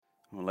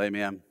Well,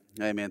 amen.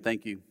 Amen.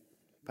 Thank you,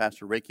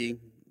 Pastor Ricky,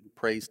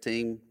 praise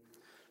team,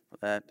 for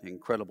that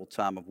incredible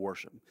time of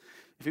worship.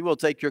 If you will,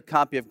 take your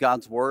copy of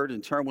God's Word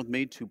and turn with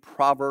me to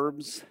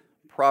Proverbs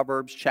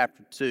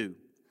chapter 2.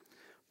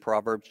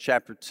 Proverbs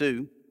chapter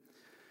 2.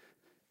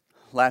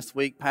 Last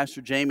week, Pastor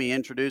Jamie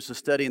introduced a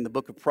study in the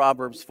book of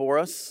Proverbs for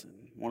us.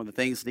 One of the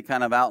things that he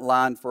kind of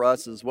outlined for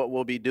us is what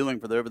we'll be doing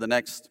over the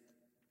next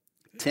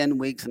 10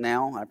 weeks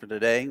now after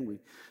today.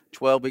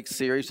 12-week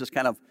series, just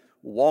kind of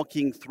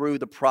walking through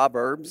the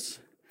Proverbs.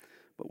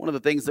 But one of the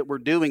things that we're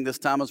doing this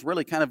time is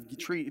really kind of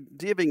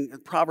giving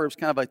Proverbs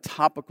kind of a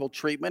topical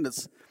treatment.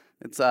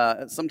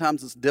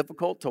 Sometimes it's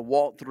difficult to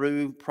walk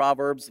through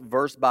Proverbs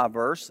verse by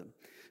verse.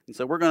 And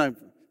so we're going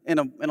to,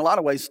 in a lot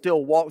of ways,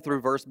 still walk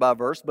through verse by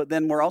verse, but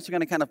then we're also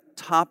going to kind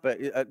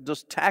of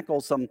just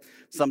tackle some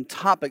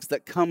topics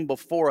that come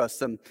before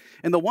us. And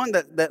the one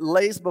that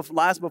lies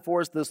before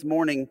us this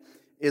morning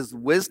is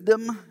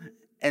wisdom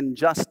and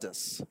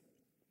justice.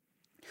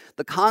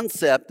 The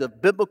concept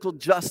of biblical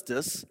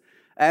justice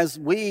as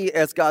we,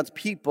 as God's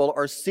people,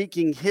 are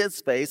seeking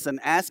His face and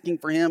asking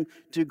for Him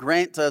to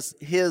grant us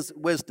His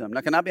wisdom.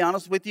 Now, can I be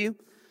honest with you?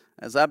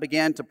 As I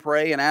began to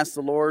pray and ask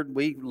the Lord,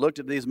 we looked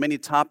at these many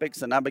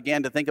topics, and I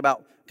began to think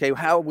about, okay,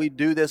 how we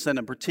do this in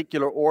a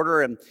particular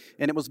order. And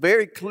it was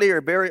very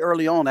clear very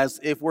early on, as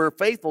if we're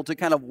faithful to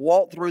kind of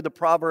walk through the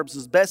Proverbs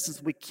as best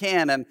as we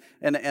can and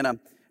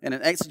in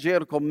an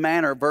exegetical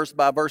manner, verse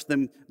by verse,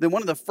 then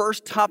one of the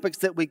first topics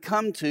that we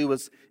come to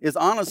is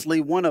honestly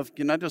one of,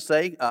 can I just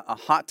say, a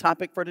hot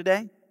topic for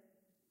today?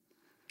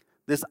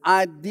 This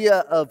idea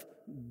of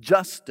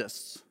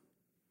justice.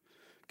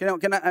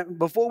 Can I,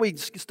 before we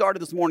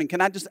started this morning, can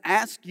I just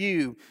ask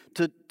you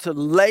to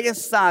lay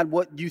aside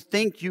what you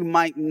think you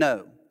might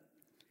know?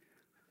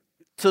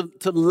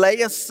 To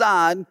lay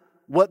aside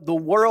what the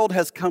world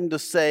has come to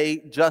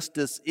say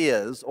justice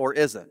is or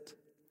isn't.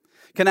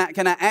 Can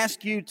I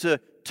ask you to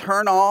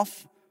turn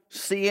off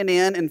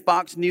CNN and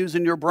Fox News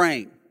in your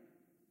brain?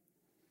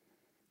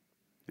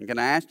 And can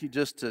I ask you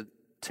just to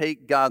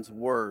take God's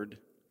Word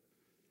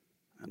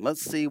and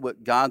let's see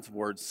what God's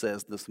Word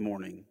says this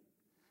morning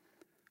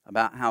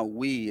about how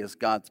we as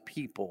God's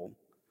people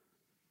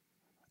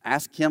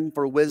ask Him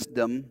for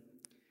wisdom,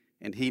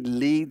 and He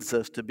leads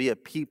us to be a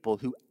people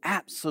who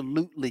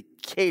absolutely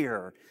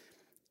care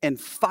and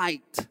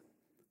fight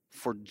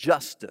for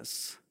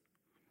justice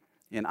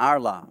in our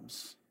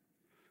lives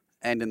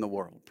and in the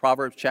world.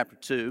 Proverbs chapter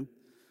 2,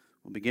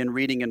 we'll begin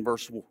reading in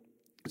verse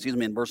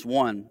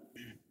 1.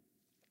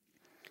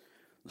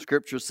 The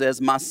scripture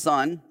says, "My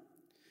son,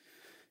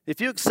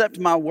 if you accept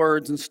my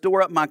words and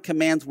store up my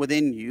commands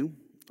within you,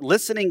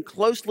 listening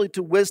closely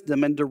to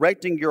wisdom and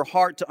directing your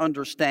heart to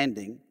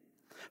understanding.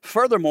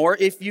 Furthermore,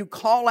 if you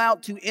call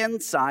out to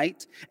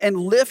insight and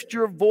lift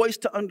your voice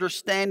to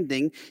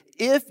understanding,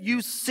 if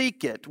you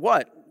seek it,"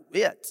 what?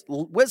 It's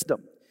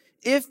wisdom.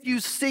 "If you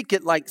seek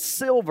it like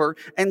silver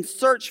and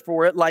search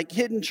for it like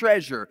hidden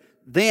treasure,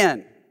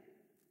 then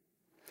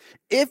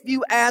if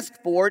you ask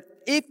for it,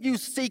 if you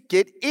seek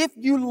it, if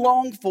you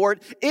long for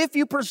it, if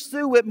you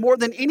pursue it more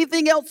than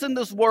anything else in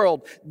this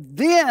world,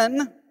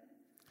 then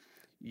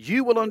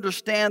you will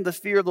understand the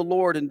fear of the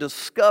Lord and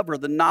discover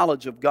the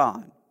knowledge of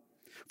God.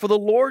 For the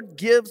Lord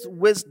gives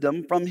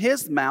wisdom, from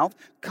His mouth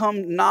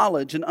come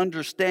knowledge and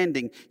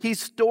understanding. He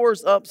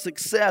stores up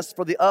success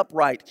for the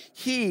upright.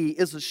 He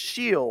is a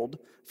shield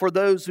for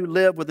those who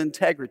live with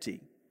integrity,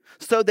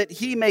 so that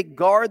He may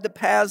guard the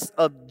paths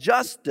of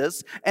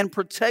justice and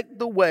protect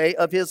the way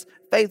of His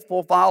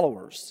faithful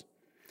followers.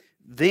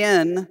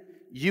 Then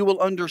you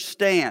will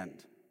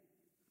understand.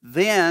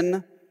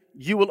 Then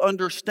you will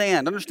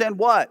understand. Understand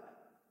what?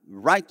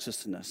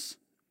 Righteousness,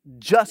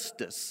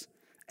 justice,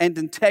 and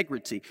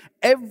integrity.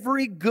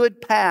 Every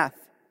good path.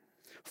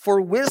 For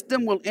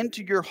wisdom will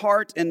enter your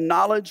heart and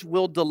knowledge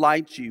will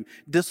delight you.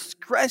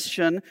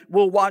 Discretion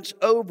will watch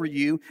over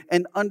you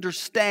and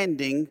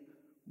understanding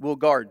will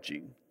guard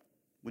you."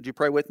 Would you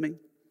pray with me?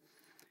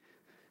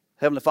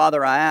 Heavenly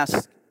Father, I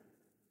ask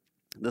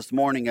this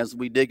morning as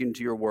we dig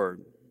into your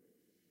word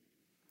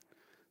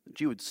that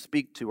you would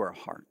speak to our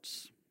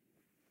hearts.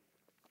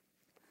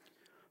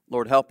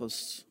 Lord, help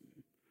us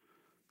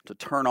to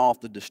turn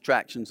off the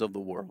distractions of the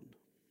world.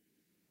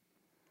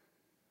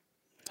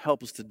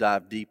 Help us to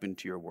dive deep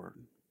into your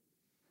word.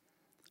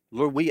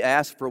 Lord, we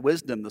ask for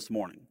wisdom this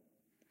morning.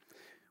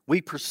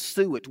 We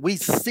pursue it. We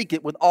seek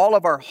it with all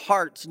of our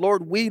hearts.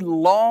 Lord, we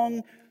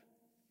long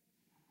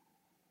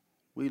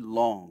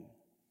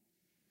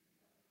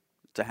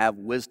to have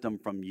wisdom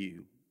from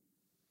you.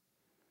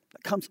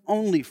 That comes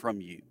only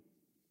from you.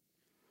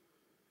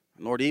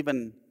 And Lord,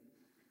 even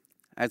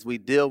as we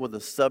deal with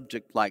a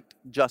subject like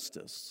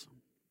justice,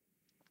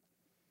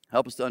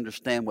 help us to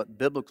understand what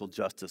biblical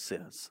justice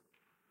is.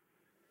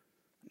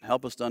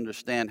 Help us to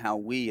understand how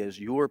we as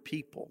your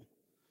people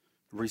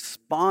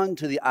respond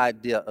to the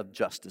idea of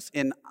justice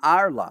in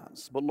our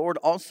lives. But Lord,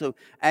 also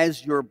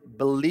as your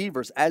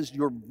believers, as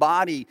your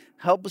body,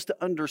 help us to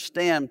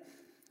understand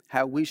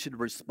how we should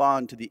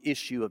respond to the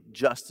issue of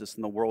justice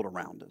in the world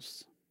around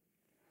us.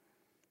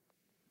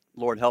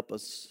 Lord, help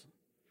us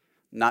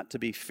not to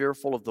be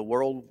fearful of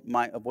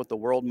what the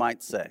world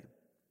might say.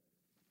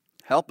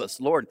 Help us,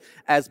 Lord,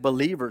 as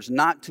believers,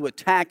 not to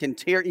attack and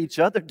tear each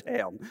other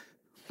down.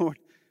 Lord,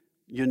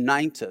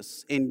 unite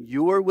us in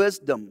your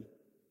wisdom.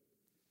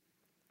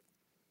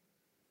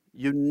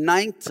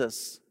 Unite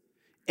us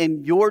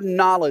in your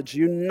knowledge.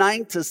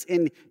 Unite us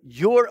in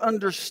your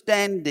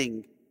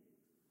understanding.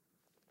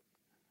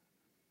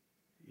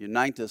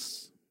 Unite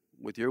us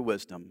with your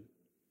wisdom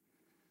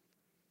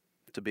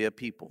to be a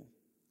people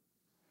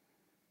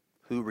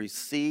who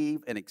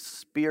receive and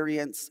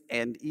experience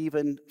and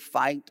even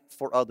fight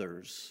for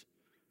others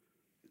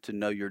to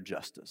know your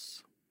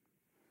justice.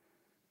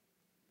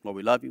 Lord,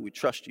 we love you, we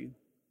trust you,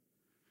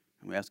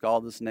 and we ask all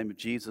this in the name of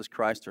Jesus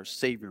Christ, our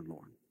Savior,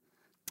 Lord.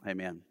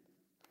 Amen.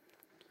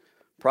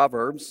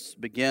 Proverbs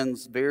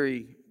begins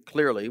very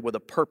clearly with a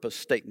purpose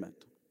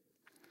statement.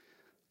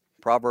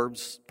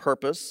 Proverbs'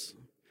 purpose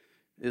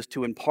is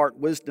to impart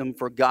wisdom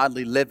for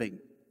godly living.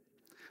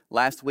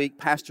 Last week,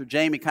 Pastor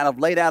Jamie kind of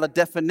laid out a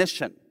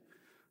definition.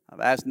 I've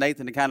asked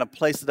Nathan to kind of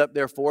place it up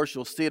there for us.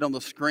 You'll see it on the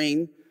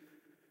screen.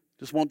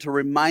 Just want to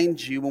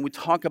remind you, when we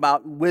talk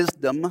about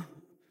wisdom,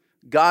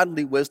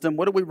 godly wisdom,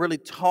 what are we really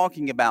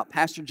talking about?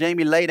 Pastor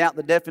Jamie laid out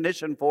the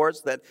definition for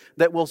us that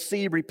we'll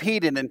see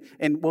repeated,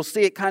 and we'll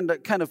see it kind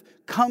of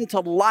come to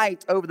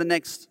light over the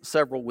next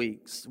several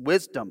weeks.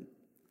 Wisdom,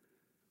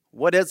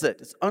 what is it?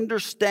 It's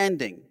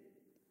understanding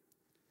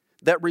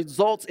that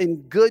results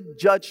in good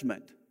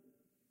judgment,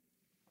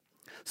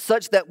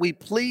 such that we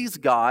please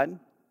God,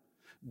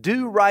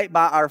 do right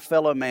by our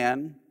fellow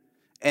man,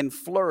 and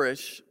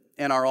flourish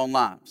in our own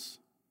lives.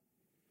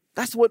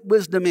 That's what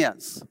wisdom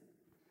is.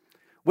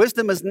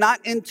 Wisdom is not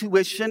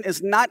intuition,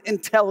 it's not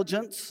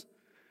intelligence,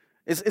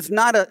 it's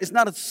not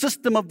a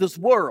system of this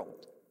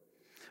world.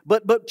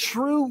 But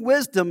true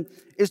wisdom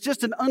is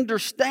just an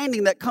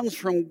understanding that comes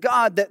from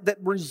God that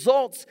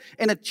results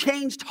in a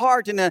changed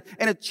heart and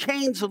a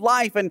changed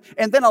life, and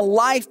then a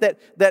life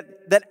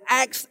that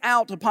acts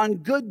out upon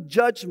good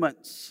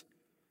judgments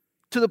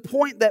to the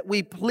point that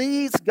we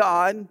please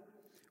God,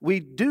 we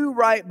do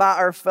right by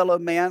our fellow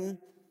man,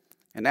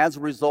 and as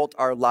a result,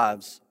 our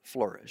lives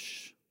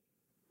flourish.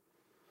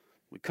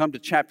 We come to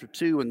chapter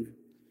 2 in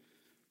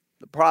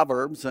the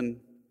Proverbs, and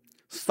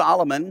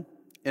Solomon,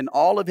 in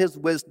all of his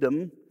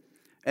wisdom,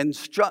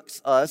 instructs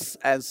us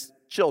as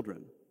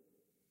children.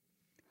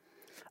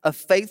 A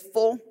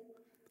faithful,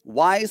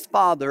 wise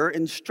father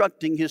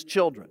instructing his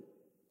children.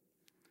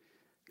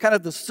 Kind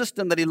of the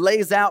system that he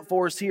lays out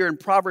for us here in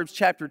Proverbs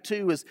chapter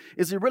 2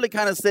 is he really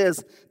kind of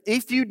says,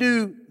 if you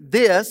do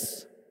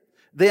this,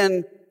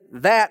 then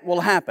that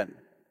will happen.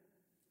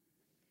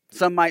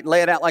 Some might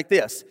lay it out like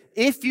this.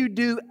 If you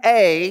do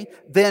A,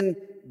 then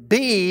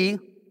B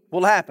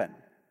will happen.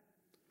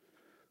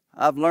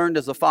 I've learned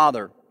as a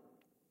father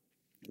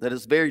that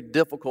it's very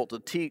difficult to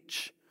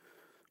teach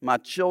my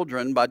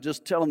children by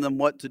just telling them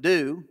what to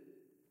do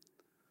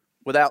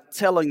without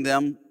telling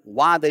them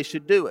why they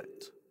should do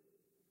it.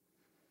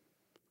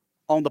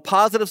 On the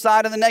positive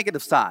side and the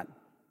negative side.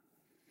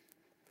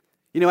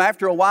 You know,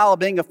 after a while of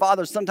being a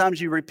father, sometimes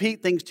you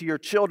repeat things to your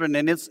children,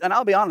 and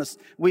I'll be honest,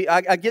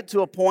 I get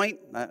to a point,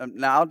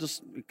 now I'll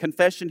just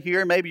confession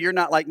here, maybe you're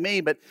not like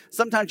me, but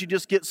sometimes you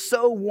just get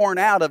so worn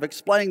out of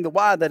explaining the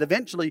why that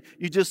eventually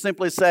you just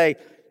simply say,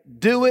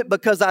 do it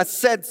because I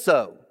said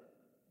so.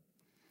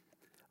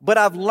 But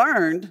I've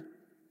learned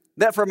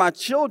that for my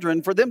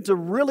children, for them to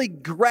really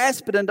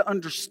grasp it and to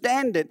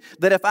understand it,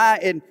 that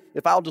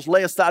if I'll just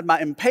lay aside my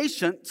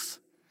impatience,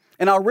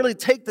 and I'll really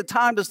take the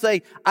time to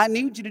say, I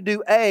need you to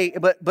do A,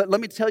 but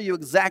let me tell you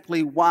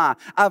exactly why.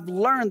 I've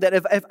learned that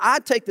if I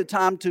take the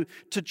time to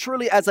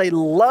truly, as a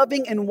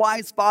loving and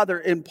wise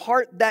father,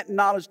 impart that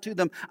knowledge to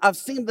them, I've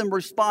seen them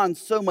respond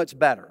so much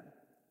better.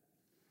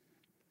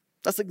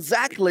 That's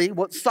exactly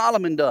what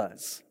Solomon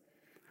does.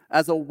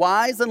 As a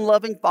wise and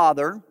loving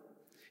father,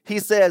 he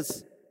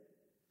says,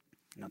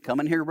 now come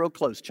in here real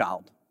close,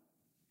 child.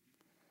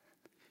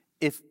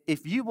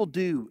 If you will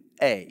do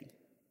A,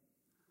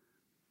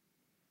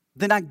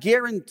 then I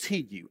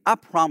guarantee you, I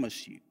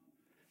promise you,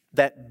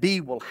 that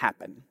B will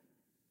happen.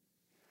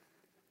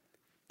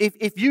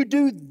 If you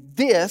do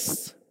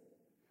this,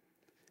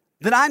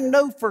 then I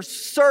know for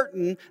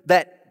certain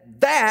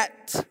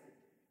that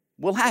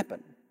will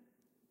happen.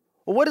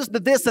 Well, what is the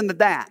this and the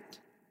that?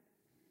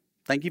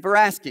 Thank you for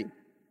asking.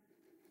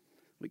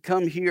 We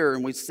come here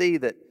and we see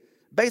that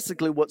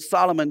basically what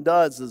Solomon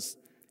does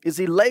is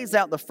he lays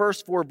out the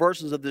first 4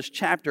 verses of this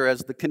chapter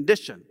as the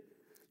condition.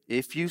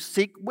 If you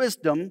seek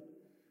wisdom,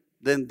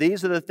 then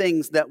these are the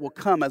things that will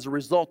come as a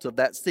result of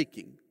that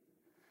seeking.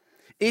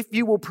 If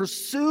you will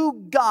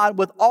pursue God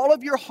with all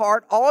of your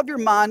heart, all of your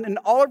mind, and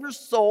all of your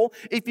soul,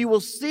 if you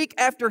will seek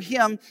after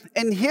Him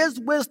and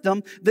His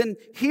wisdom, then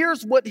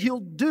here's what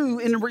He'll do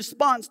in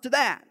response to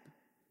that.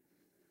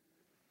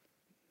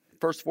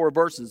 First 4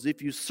 verses,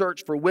 if you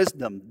search for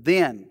wisdom,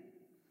 then.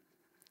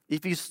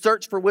 If you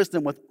search for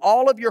wisdom with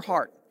all of your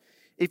heart,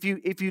 if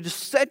you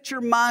just set your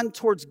mind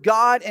towards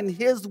God and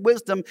His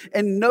wisdom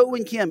and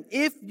knowing Him,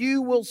 if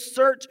you will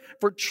search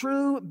for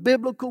true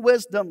biblical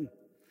wisdom,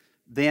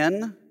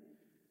 then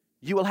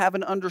you will have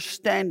an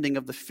understanding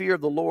of the fear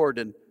of the Lord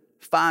and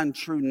find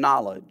true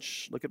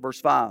knowledge. Look at verse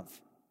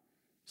 5.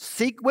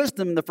 Seek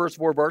wisdom in the first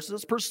 4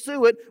 verses.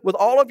 Pursue it with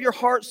all of your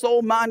heart,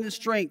 soul, mind, and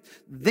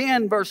strength.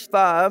 Then, verse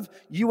 5,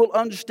 you will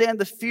understand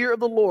the fear of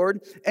the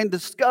Lord and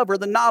discover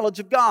the knowledge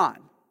of God.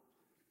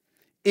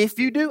 If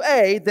you do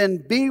A,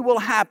 then B will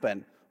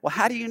happen. Well,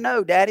 how do you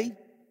know, Daddy?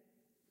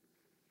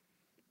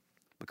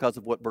 Because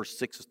of what verse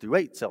 6 through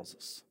 8 tells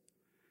us.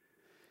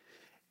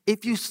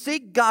 If you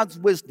seek God's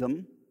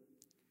wisdom,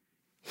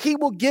 He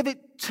will give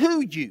it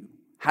to you.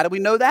 How do we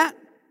know that?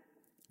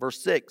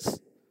 Verse 6.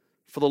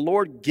 For the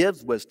Lord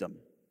gives wisdom.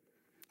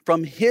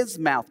 From His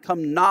mouth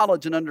come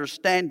knowledge and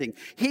understanding.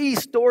 He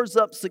stores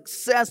up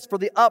success for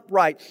the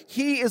upright.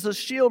 He is a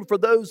shield for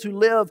those who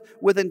live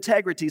with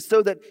integrity,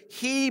 so that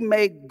He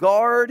may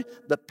guard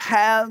the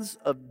paths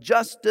of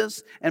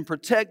justice and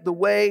protect the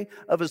way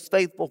of His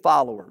faithful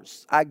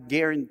followers. I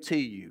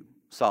guarantee you,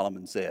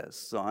 Solomon says,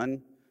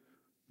 son,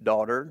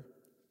 daughter,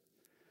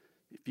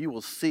 if you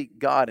will seek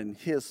God in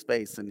His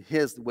space and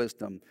His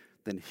wisdom,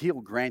 then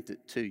He'll grant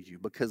it to you,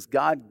 because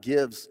God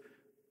gives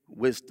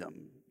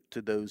wisdom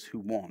to those who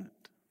want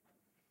it.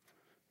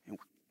 And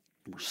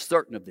we're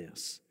certain of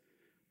this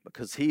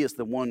because He is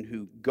the one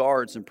who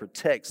guards and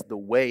protects the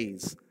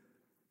ways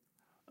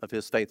of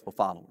His faithful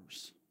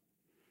followers.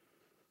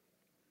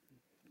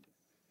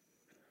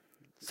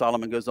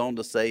 Solomon goes on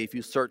to say, if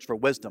you search for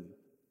wisdom,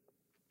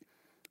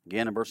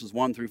 again in verses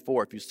 1 through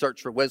 4, if you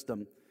search for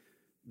wisdom,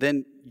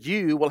 then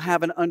you will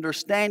have an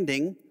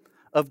understanding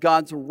of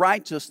God's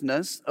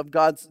righteousness, of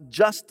God's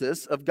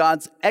justice, of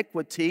God's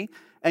equity,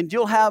 and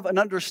you'll have an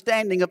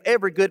understanding of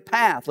every good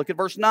path. Look at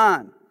verse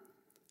 9.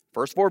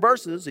 First 4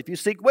 verses, if you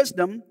seek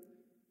wisdom,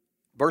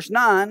 verse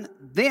 9,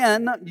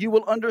 then you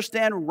will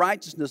understand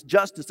righteousness,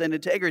 justice, and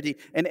integrity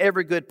in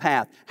every good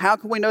path. How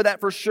can we know that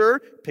for sure?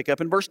 Pick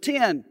up in verse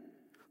 10.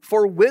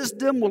 For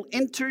wisdom will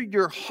enter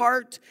your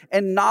heart,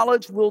 and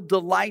knowledge will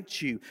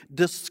delight you.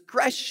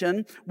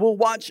 Discretion will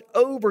watch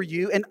over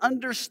you, and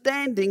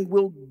understanding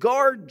will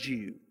guard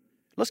you.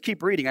 Let's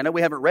keep reading. I know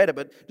we haven't read it,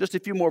 but just a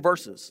few more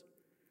verses.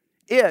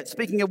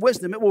 Speaking of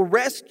wisdom, it will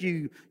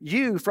rescue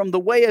you from the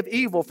way of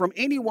evil, from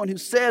anyone who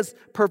says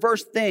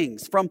perverse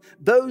things, from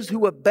those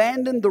who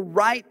abandon the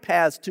right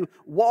paths to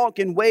walk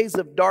in ways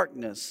of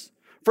darkness,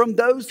 from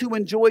those who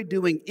enjoy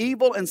doing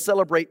evil and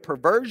celebrate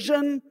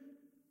perversion,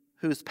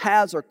 whose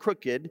paths are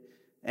crooked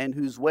and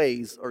whose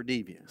ways are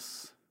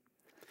devious.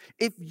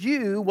 If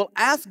you will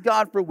ask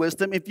God for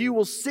wisdom, if you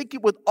will seek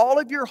it with all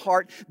of your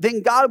heart,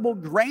 then God will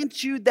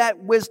grant you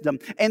that wisdom.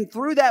 And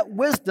through that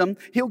wisdom,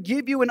 He'll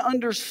give you an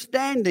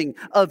understanding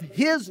of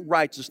His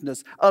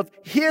righteousness, of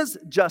His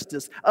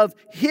justice, of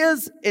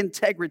His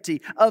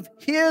integrity, of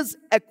His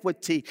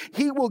equity.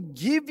 He will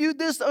give you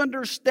this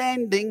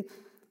understanding,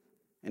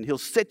 and He'll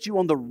set you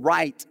on the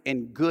right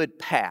and good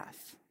path.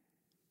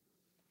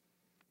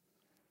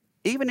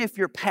 Even if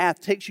your path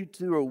takes you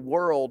through a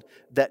world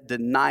that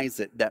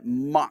denies it, that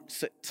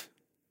mocks it,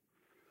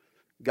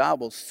 God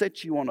will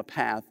set you on a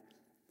path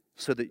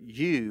so that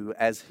you,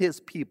 as His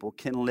people,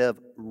 can live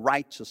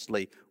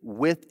righteously,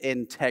 with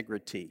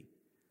integrity,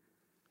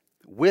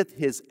 with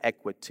His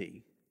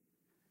equity,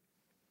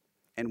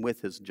 and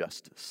with His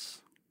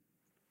justice.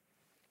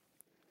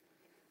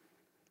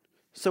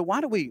 So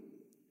why do we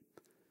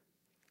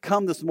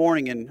come this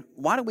morning, and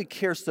why do we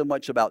care so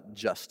much about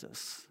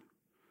justice?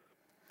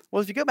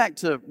 Well, if you go back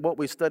to what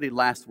we studied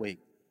last week,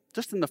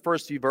 just in the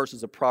first few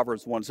verses of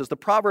Proverbs 1, it says, the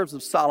Proverbs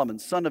of Solomon,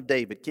 son of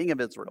David, king of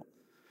Israel,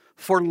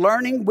 for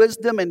learning,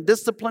 wisdom, and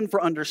discipline,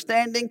 for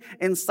understanding,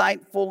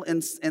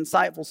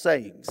 insightful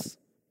sayings.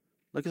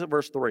 Look at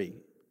verse 3.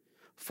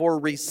 For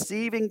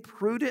receiving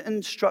prudent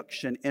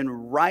instruction in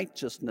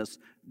righteousness,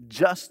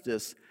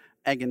 justice,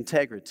 and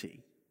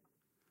integrity.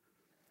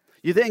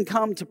 You then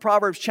come to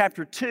Proverbs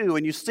chapter 2,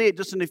 and you see it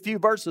just in a few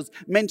verses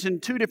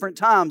mentioned 2 different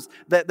times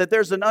that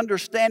there's an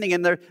understanding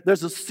and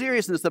there's a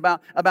seriousness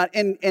about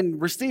in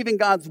receiving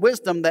God's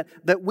wisdom,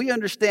 that we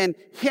understand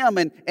Him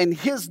and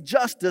His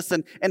justice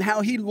and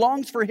how He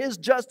longs for His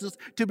justice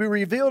to be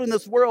revealed in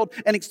this world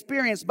and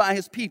experienced by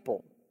His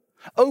people.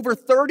 Over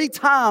 30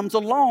 times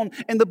alone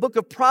in the book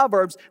of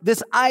Proverbs,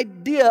 this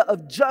idea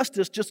of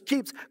justice just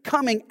keeps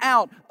coming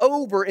out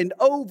over and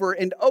over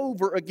and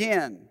over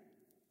again.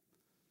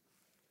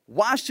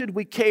 Why should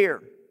we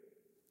care?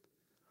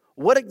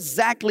 What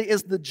exactly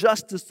is the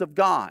justice of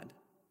God?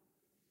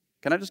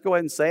 Can I just go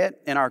ahead and say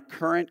it? In our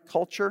current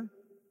culture,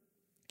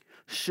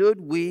 should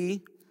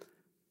we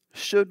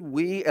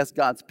as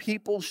God's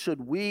people,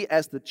 should we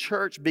as the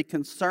church be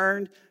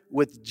concerned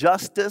with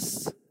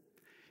justice,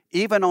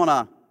 even on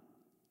a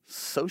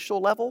social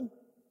level?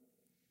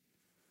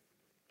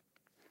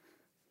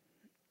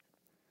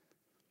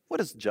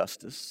 What is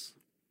justice?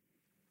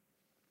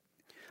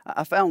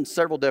 I found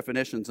several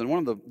definitions, and one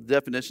of the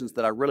definitions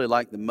that I really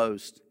like the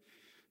most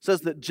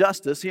says that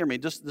justice, hear me,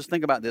 just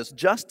think about this.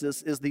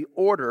 Justice is the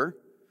order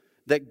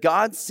that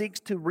God seeks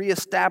to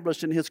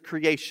reestablish in His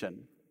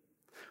creation,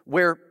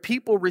 where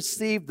people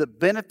receive the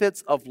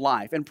benefits of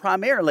life, and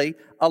primarily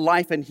a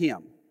life in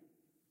Him.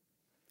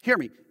 Hear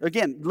me.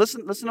 Again,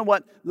 listen to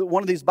what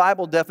one of these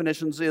Bible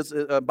definitions is,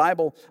 a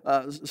Bible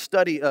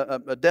study,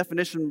 a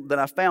definition that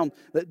I found,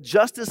 that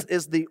justice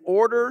is the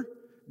order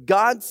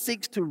God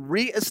seeks to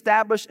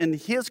reestablish in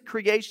His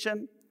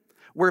creation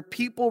where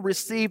people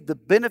receive the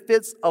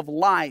benefits of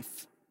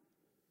life,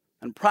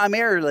 and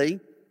primarily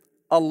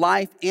a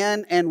life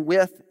in and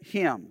with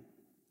Him.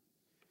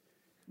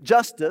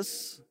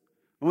 Justice,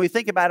 when we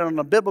think about it on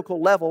a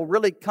biblical level,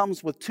 really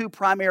comes with two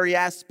primary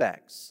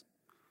aspects.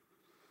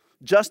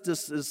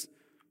 Justice is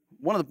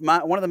one of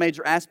the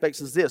major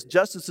aspects is this.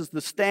 Justice is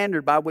the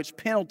standard by which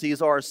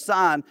penalties are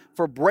assigned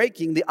for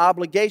breaking the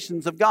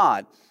obligations of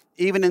God,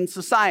 even in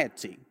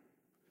society.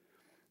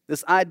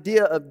 This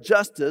idea of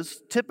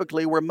justice,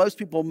 typically where most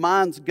people's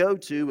minds go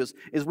to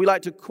is we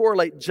like to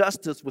correlate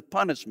justice with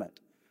punishment.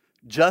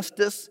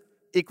 Justice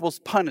equals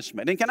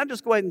punishment. And can I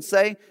just go ahead and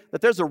say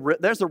that there's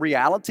a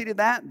reality to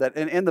that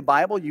in the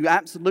Bible you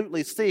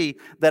absolutely see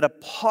that a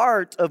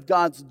part of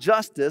God's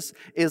justice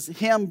is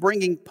Him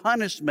bringing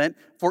punishment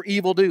for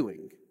evil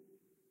doing.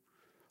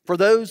 For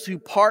those who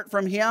part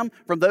from Him,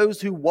 from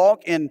those who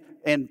walk in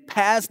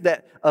paths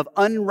of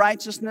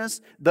unrighteousness,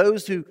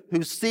 those who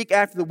seek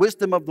after the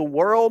wisdom of the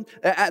world,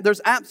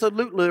 there's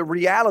absolutely a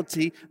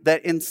reality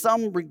that in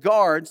some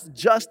regards,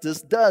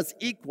 justice does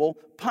equal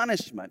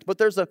punishment. But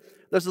there's a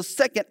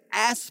second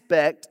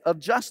aspect of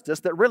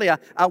justice that really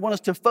I want us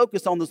to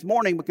focus on this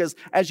morning, because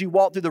as you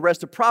walk through the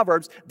rest of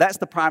Proverbs, that's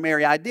the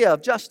primary idea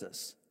of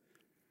justice.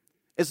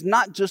 It's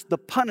not just the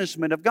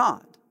punishment of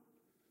God.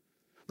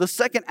 The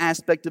second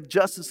aspect of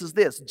justice is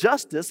this.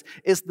 Justice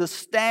is the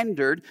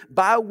standard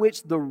by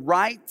which the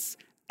rights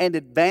and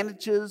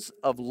advantages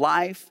of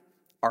life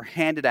are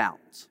handed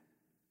out.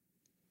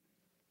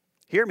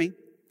 Hear me.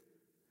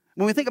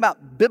 When we think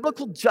about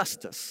biblical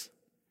justice,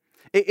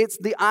 it's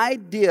the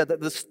idea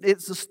that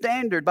it's the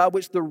standard by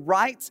which the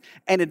rights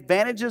and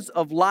advantages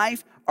of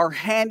life are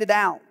handed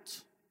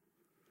out.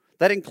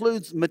 That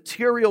includes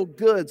material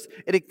goods.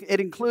 It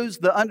includes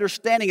the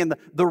understanding and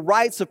the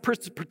rights of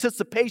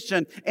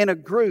participation in a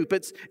group.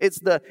 It's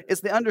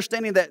the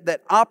understanding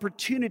that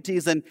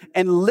opportunities and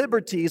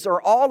liberties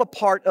are all a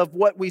part of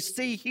what we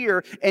see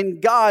here in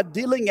God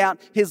dealing out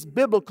His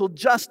biblical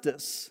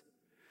justice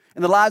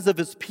in the lives of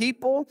His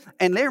people,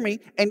 and hear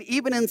me, and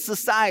even in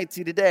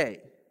society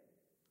today.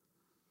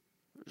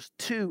 There's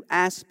two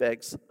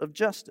aspects of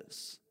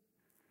justice.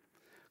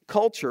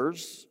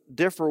 Cultures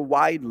differ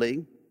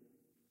widely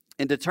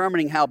in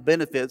determining how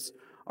benefits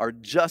are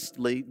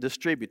justly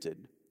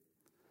distributed.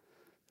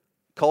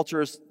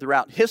 Cultures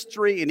throughout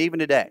history and even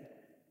today.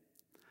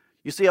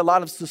 You see, a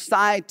lot of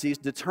societies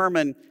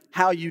determine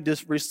how you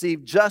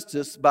receive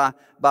justice by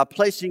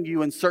placing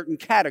you in certain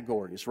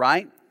categories,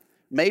 right?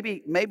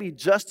 Maybe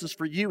justice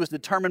for you is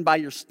determined by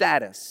your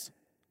status.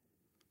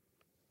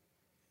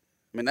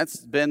 I mean,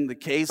 that's been the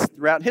case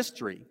throughout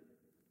history.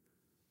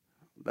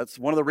 That's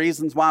one of the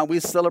reasons why we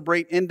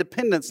celebrate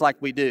independence like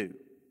we do.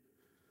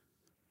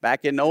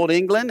 Back in Old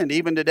England and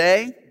even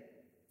today,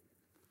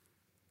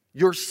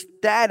 your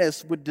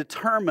status would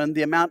determine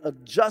the amount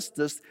of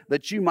justice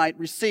that you might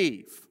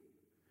receive.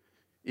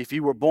 If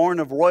you were born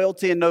of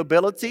royalty and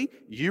nobility,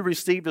 you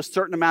received a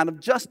certain amount of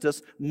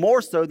justice,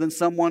 more so than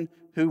someone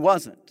who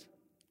wasn't.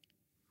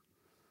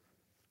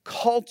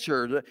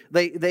 Culture,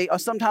 they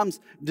sometimes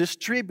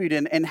distribute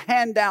and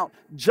hand out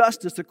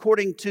justice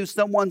according to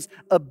someone's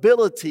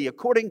ability,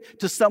 according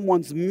to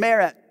someone's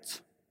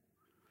merit.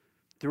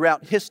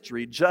 Throughout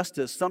history,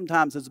 justice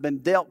sometimes has been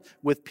dealt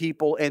with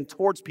people and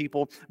towards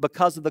people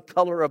because of the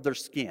color of their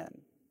skin.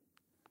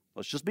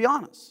 Let's just be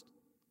honest.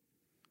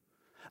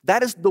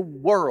 That is the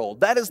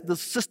world. That is the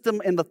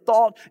system and the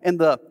thought and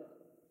the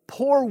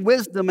poor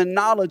wisdom and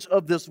knowledge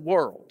of this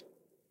world.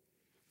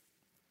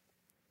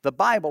 The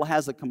Bible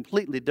has a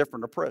completely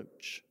different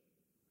approach.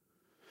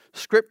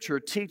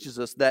 Scripture teaches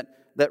us that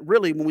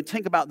really, when we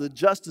think about the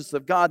justice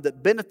of God,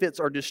 that benefits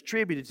are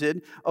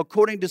distributed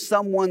according to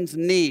someone's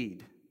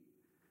need.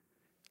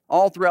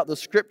 All throughout the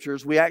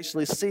Scriptures, we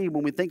actually see,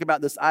 when we think about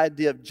this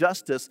idea of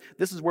justice,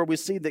 this is where we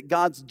see that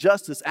God's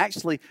justice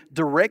actually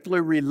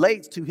directly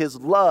relates to His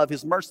love,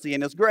 His mercy,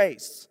 and His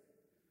grace.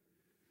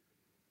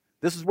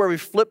 This is where we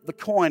flip the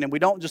coin and we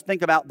don't just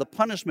think about the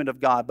punishment of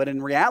God, but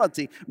in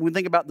reality, when we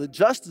think about the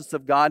justice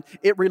of God,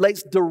 it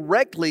relates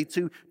directly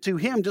to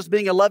Him just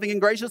being a loving and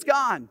gracious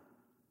God.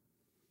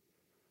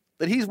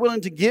 That He's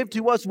willing to give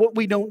to us what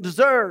we don't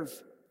deserve.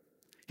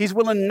 He's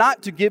willing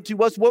not to give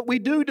to us what we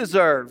do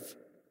deserve.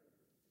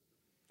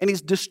 And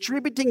He's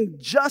distributing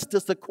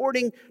justice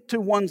according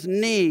to one's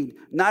need,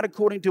 not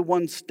according to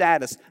one's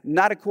status,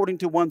 not according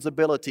to one's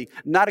ability,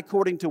 not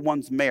according to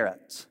one's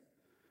merit.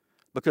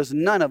 Because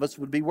none of us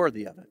would be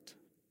worthy of it.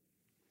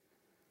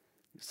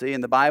 You see, in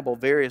the Bible,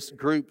 various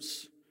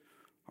groups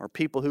are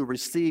people who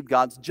receive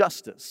God's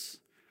justice.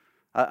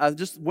 I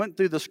just went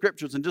through the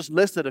Scriptures and just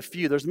listed a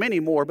few. There's many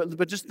more,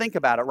 but just think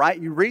about it, right?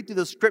 You read through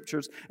the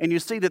Scriptures and you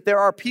see that there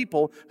are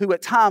people who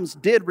at times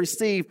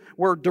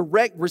were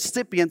direct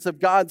recipients of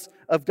God's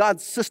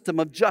system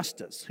of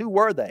justice. Who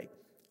were they?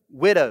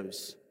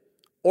 Widows,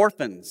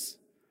 orphans,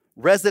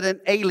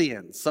 resident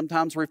aliens,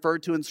 sometimes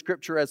referred to in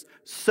Scripture as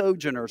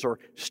sojourners or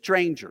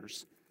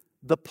strangers,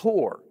 the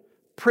poor,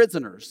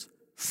 prisoners,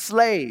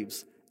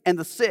 slaves, and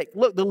the sick.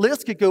 Look, the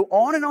list could go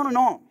on and on and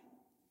on.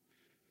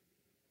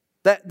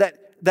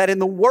 That in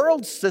the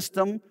world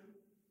system,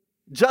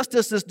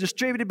 justice is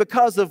distributed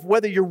because of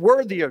whether you're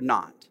worthy or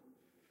not,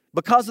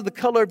 because of the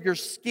color of your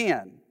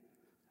skin,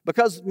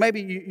 because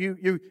maybe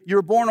you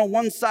were born on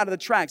one side of the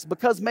tracks,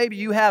 because maybe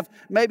you have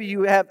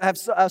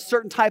a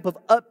certain type of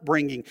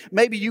upbringing.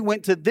 Maybe you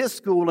went to this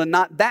school and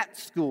not that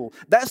school.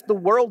 That's the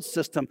world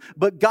system.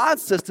 But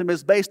God's system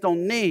is based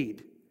on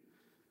need.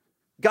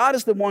 God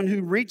is the one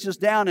who reaches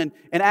down and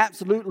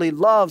absolutely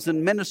loves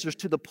and ministers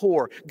to the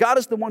poor. God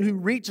is the one who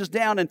reaches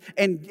down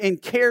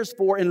and cares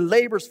for and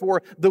labors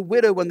for the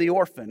widow and the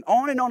orphan.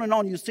 On and on and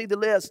on, you see the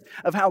list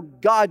of how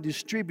God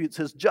distributes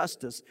His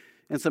justice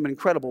in some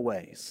incredible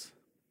ways.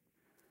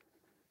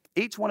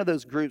 Each one of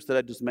those groups that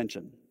I just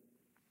mentioned,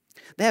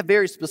 they have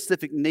very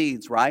specific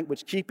needs, right,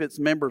 which keep its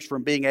members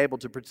from being able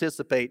to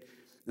participate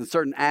in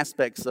certain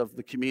aspects of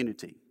the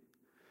community.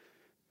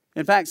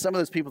 In fact, some of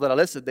those people that I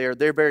listed there,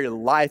 their very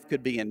life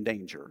could be in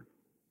danger.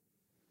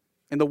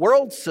 In the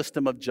world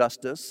system of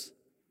justice,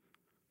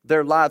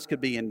 their lives could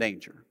be in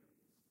danger.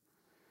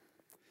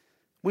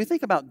 When we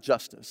think about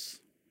justice,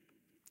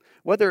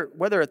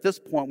 whether at this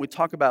point we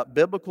talk about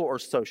biblical or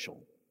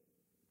social,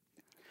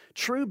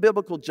 true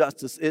biblical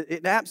justice,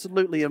 it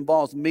absolutely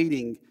involves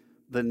meeting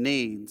the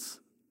needs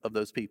of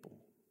those people.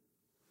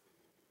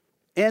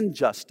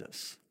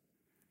 Injustice,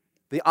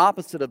 the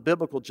opposite of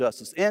biblical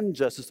justice,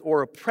 injustice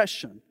or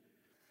oppression,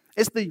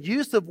 it's the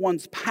use of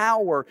one's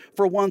power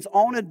for one's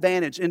own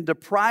advantage in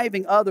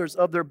depriving others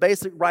of their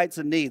basic rights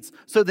and needs.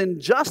 So then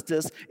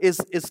justice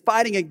is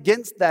fighting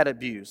against that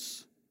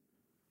abuse.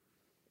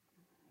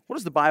 What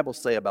does the Bible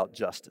say about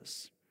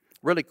justice?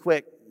 Really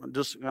quick, I'm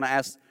just going to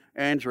ask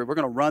Andrew, we're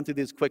going to run through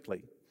these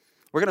quickly.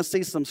 We're going to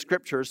see some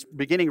scriptures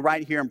beginning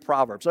right here in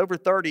Proverbs. Over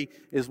 30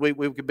 is we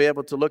could be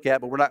able to look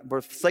at, but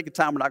for the sake of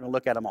time, we're not going to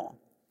look at them all.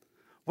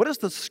 What does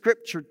the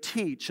Scripture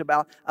teach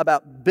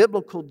about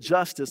biblical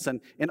justice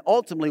and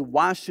ultimately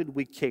why should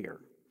we care?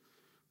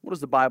 What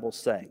does the Bible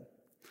say?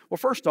 Well,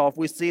 first off,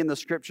 we see in the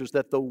Scriptures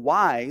that the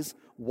wise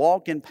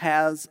walk in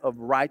paths of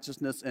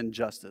righteousness and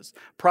justice.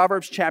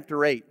 Proverbs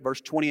chapter 8, verse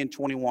 20 and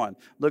 21.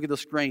 Look at the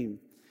screen.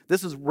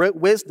 This is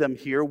wisdom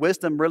here.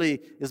 Wisdom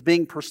really is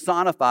being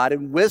personified,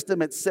 and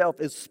wisdom itself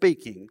is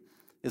speaking,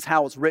 is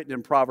how it's written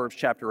in Proverbs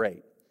chapter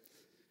 8.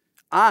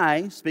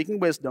 I, speaking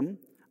wisdom,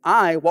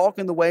 I walk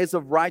in the ways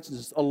of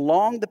righteousness,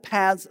 along the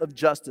paths of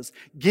justice,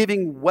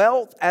 giving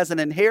wealth as an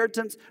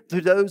inheritance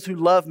to those who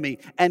love me,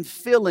 and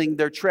filling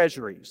their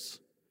treasuries.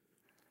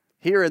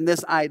 Here in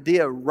this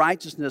idea,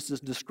 righteousness is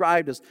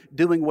described as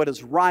doing what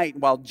is right,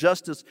 while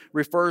justice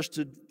refers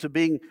to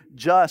being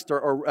just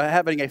or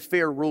having a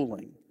fair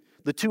ruling.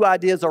 The two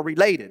ideas are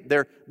related.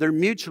 They're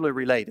mutually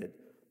related.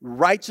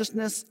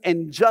 Righteousness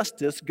and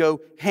justice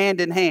go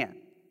hand in hand.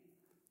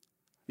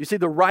 You see,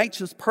 the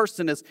righteous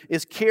person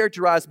is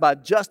characterized by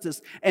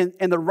justice, and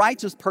the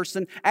righteous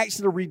person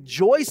actually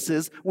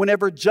rejoices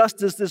whenever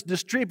justice is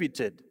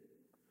distributed.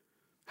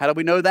 How do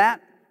we know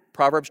that?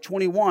 Proverbs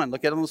 21,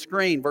 look at it on the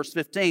screen, verse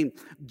 15.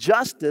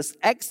 Justice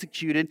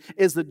executed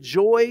is a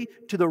joy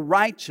to the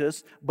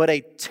righteous, but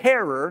a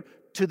terror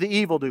to the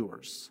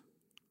evildoers.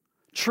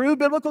 True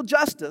biblical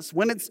justice,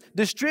 when it's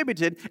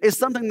distributed, is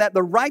something that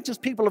the righteous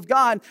people of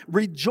God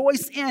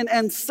rejoice in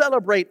and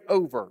celebrate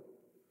over.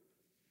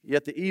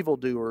 Yet the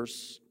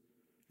evildoers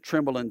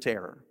tremble in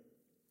terror.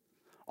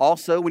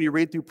 Also, when you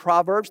read through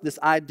Proverbs, this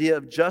idea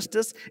of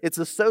justice, it's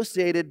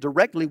associated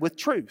directly with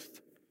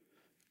truth.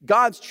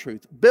 God's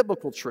truth,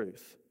 biblical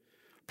truth.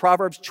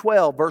 Proverbs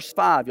 12, verse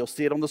 5, you'll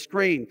see it on the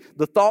screen.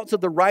 The thoughts of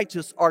the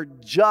righteous are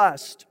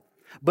just,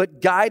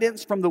 but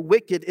guidance from the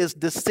wicked is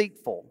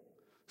deceitful.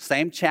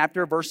 Same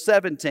chapter, verse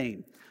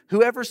 17.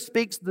 Whoever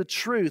speaks the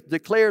truth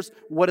declares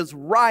what is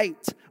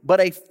right,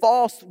 but a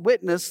false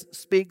witness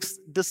speaks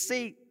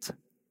deceit.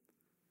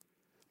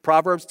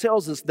 Proverbs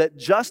tells us that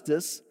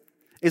justice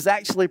is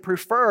actually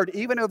preferred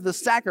even over the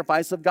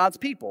sacrifice of God's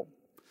people,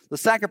 the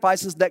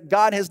sacrifices that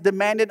God has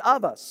demanded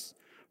of us.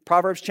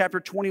 Proverbs chapter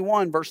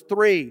 21, verse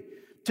 3,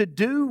 to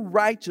do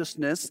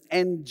righteousness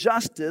and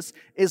justice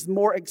is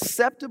more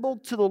acceptable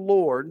to the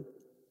Lord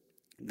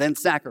than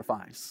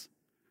sacrifice.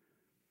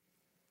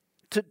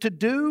 To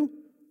do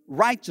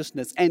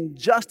righteousness and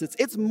justice,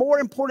 it's more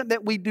important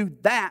that we do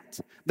that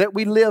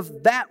we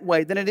live that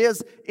way than it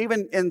is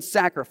even in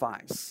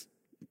sacrifice.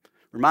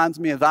 Reminds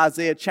me of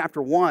Isaiah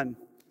chapter 1,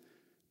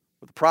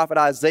 where the prophet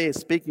Isaiah,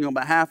 speaking on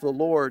behalf of the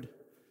Lord,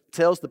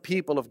 tells the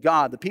people of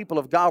God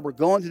were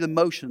going through the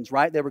motions,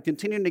 right? They were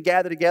continuing to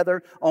gather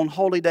together on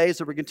holy days.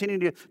 They were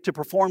continuing to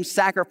perform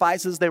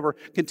sacrifices. They were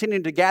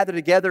continuing to gather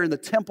together in the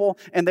temple,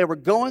 and they were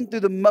going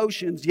through the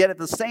motions, yet at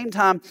the same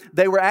time,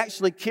 they were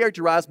actually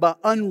characterized by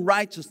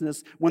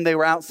unrighteousness when they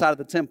were outside of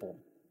the temple.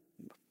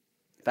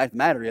 The fact of the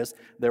matter is,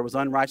 there was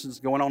unrighteousness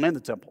going on in the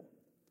temple.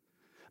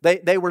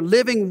 They were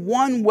living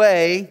one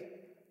way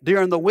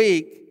during the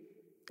week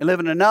and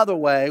living another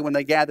way when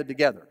they gathered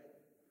together.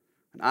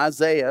 And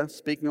Isaiah,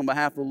 speaking on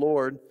behalf of the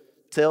Lord,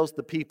 tells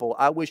the people,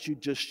 I wish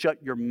you'd just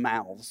shut your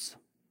mouths.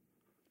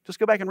 Just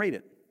go back and read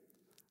it.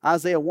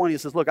 Isaiah 1, he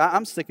says, look,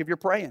 I'm sick of your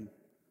praying.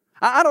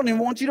 I don't even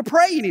want you to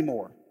pray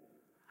anymore.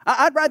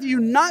 I'd rather you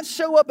not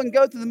show up and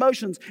go through the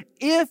motions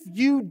if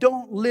you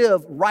don't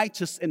live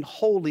righteous and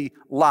holy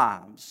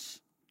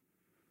lives.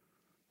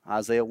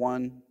 Isaiah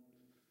 1,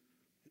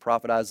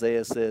 prophet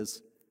Isaiah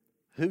says,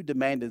 who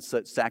demanded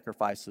such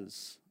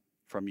sacrifices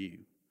from you?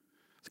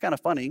 It's kind of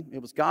funny.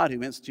 It was God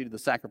who instituted the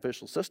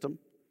sacrificial system.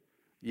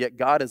 Yet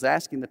God is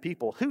asking the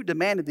people, who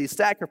demanded these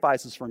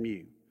sacrifices from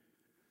you?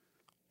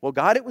 Well,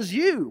 God, it was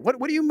you. What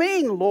do you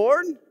mean,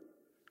 Lord?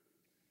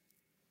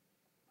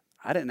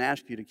 I didn't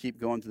ask you to keep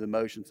going through the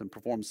motions and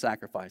perform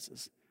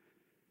sacrifices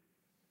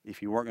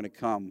if you weren't going to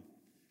come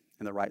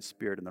in the right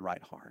spirit and the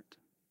right heart.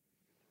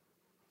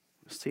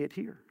 See it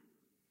here.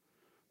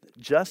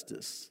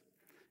 Justice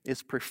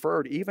is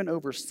preferred even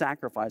over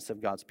sacrifice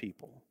of God's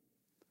people.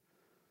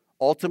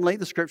 Ultimately,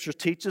 the scriptures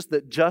teach us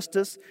that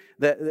justice,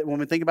 that when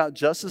we think about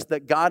justice,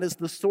 that God is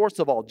the source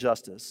of all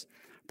justice.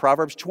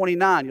 Proverbs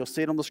 29, you'll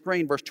see it on the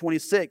screen, verse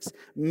 26.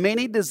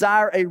 Many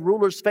desire a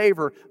ruler's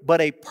favor,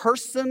 but a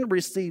person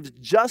receives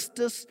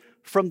justice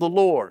from the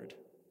Lord.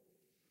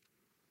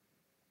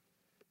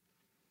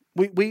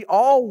 We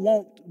all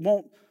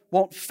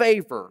want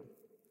favor,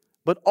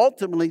 but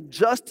ultimately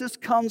justice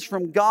comes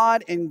from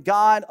God and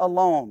God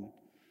alone.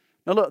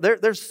 Now look,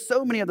 there's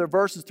so many other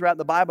verses throughout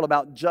the Bible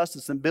about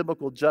justice and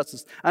biblical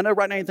justice. I know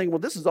right now you think, well,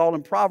 this is all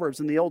in Proverbs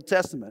in the Old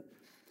Testament.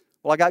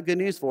 Well, I got good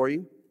news for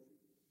you.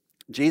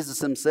 Jesus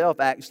himself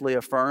actually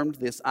affirmed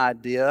this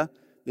idea,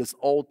 this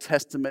Old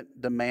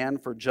Testament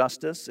demand for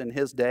justice in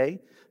his day.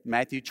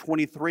 Matthew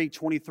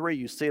 23:23,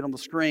 you see it on the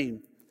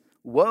screen.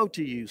 Woe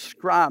to you,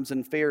 scribes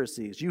and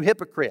Pharisees, you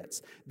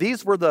hypocrites.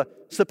 These were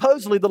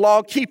supposedly the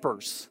law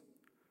keepers.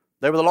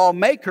 They were the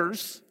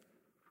lawmakers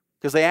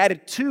because they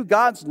added to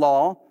God's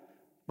law,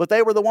 but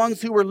they were the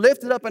ones who were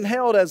lifted up and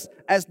held as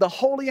the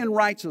holy and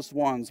righteous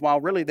ones, while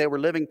really they were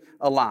living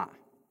a lie.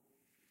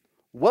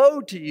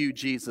 Woe to you,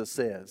 Jesus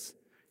says.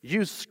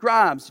 You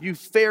scribes, you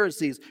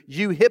Pharisees,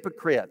 you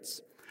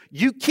hypocrites.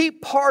 You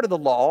keep part of the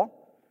law.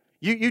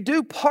 You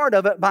do part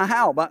of it by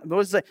how?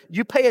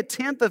 You pay a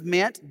tenth of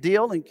mint,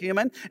 dill, and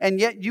cumin,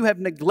 and yet you have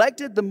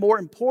neglected the more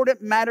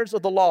important matters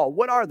of the law.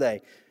 What are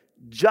they?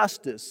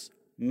 Justice,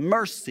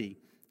 mercy,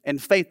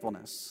 and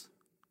faithfulness.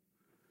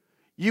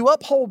 You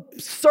uphold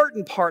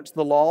certain parts of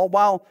the law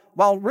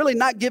while really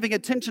not giving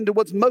attention to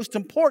what's most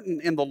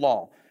important in the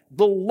law.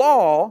 The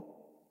law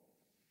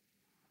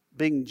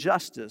being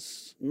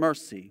justice,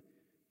 mercy,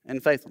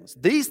 and faithfulness.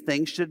 These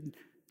things should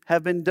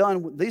have been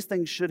done. These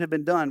things should have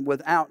been done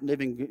without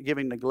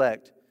giving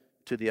neglect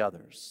to the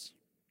others.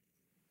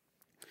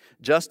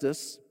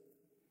 Justice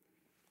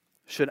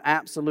should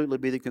absolutely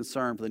be the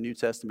concern for the New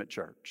Testament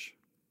church.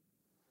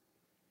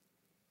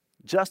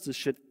 Justice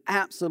should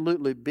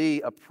absolutely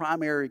be a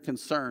primary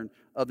concern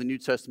of the New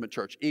Testament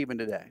church, even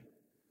today.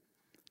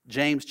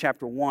 James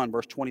chapter 1,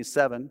 verse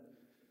 27.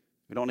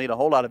 We don't need a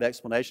whole lot of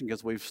explanation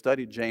because we've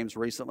studied James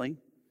recently.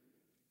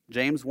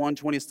 James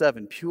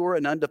 1:27, pure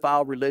and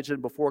undefiled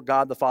religion before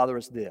God the Father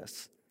is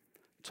this,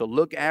 to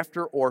look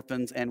after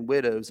orphans and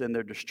widows in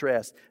their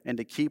distress and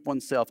to keep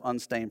oneself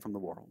unstained from the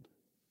world.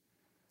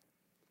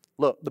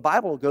 Look, the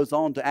Bible goes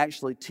on to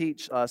actually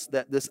teach us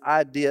that this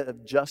idea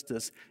of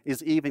justice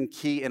is even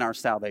key in our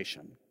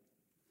salvation.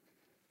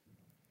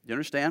 You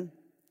understand?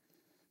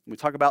 When we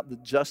talk about the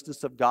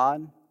justice of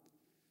God,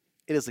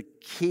 it is a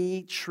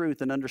key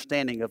truth and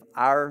understanding of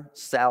our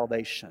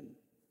salvation.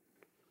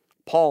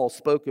 Paul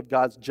spoke of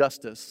God's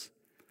justice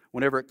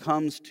whenever it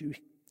comes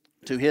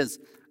to his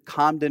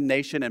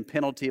condemnation and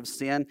penalty of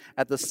sin,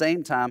 at the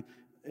same time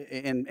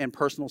in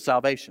personal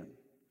salvation.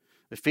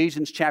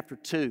 Ephesians chapter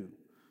 2,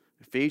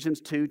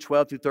 Ephesians 2,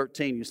 12 through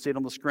 13, you see it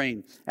on the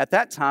screen. At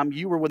that time,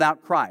 you were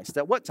without Christ.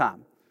 At what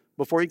time?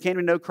 Before you came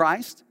to know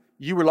Christ,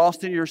 you were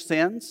lost in your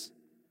sins.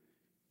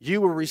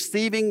 You were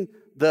receiving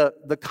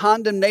the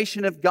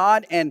condemnation of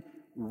God, and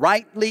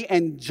rightly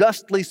and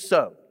justly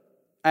so.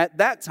 At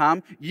that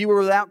time, you were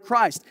without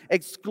Christ,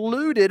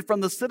 excluded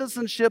from the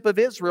citizenship of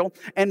Israel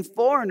and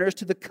foreigners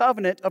to the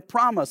covenant of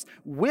promise,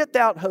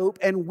 without hope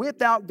and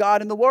without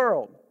God in the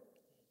world.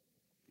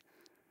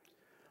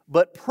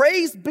 But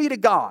praise be to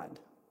God,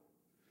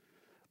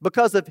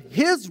 because of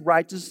His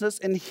righteousness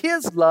and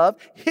His love,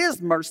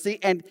 His mercy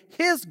and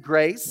His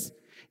grace,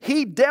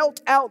 He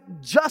dealt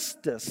out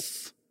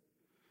justice.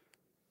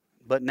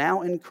 But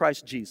now in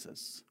Christ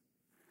Jesus,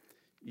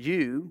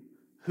 you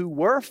who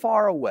were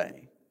far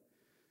away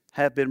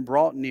have been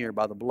brought near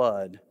by the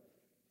blood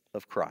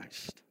of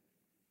Christ.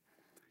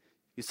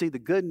 You see, the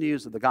good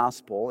news of the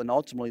gospel, and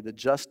ultimately the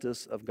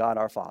justice of God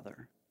our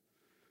Father,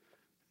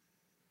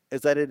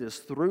 is that it is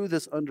through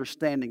this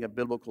understanding of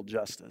biblical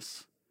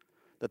justice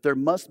that there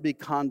must be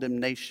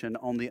condemnation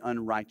on the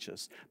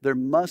unrighteous. There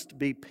must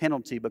be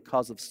penalty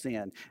because of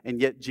sin.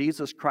 And yet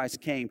Jesus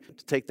Christ came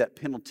to take that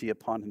penalty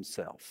upon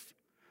Himself.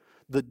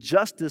 The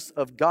justice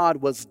of God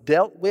was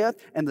dealt with,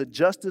 and the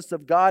justice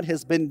of God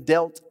has been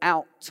dealt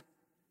out.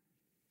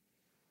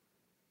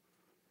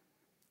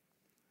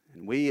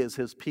 And we as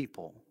his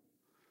people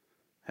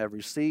have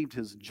received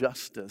his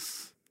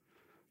justice,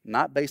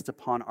 not based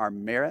upon our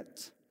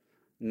merit,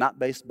 not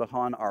based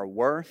upon our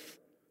worth,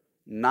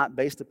 not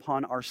based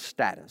upon our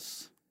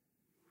status.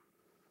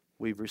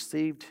 We've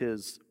received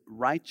his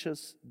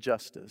righteous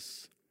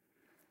justice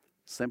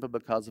simply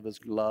because of his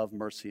love,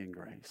 mercy, and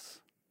grace.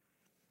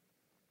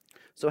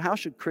 So how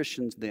should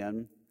Christians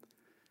then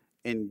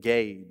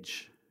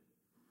engage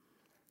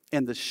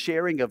in the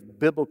sharing of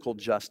biblical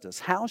justice?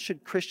 How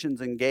should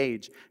Christians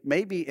engage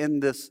maybe in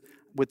this,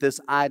 with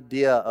this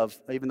idea of,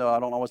 even though I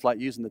don't always like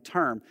using the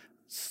term,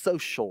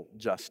 social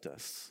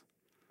justice?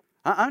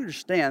 I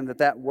understand that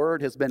that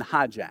word has been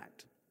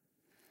hijacked,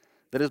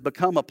 that has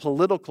become a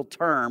political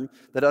term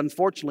that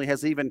unfortunately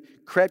has even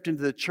crept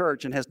into the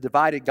church and has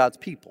divided God's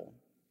people.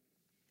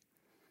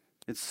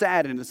 It's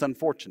sad and it's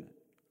unfortunate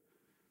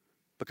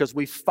because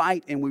we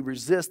fight and we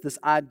resist this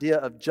idea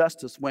of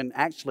justice when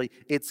actually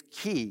it's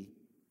key.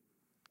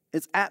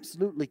 It's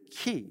absolutely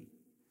key.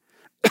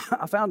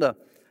 I found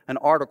an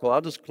article.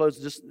 I'll just close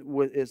just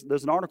with,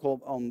 there's an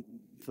article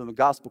from the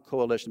Gospel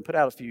Coalition put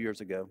out a few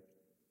years ago.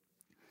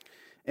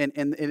 And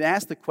it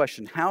asked the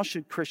question, how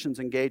should Christians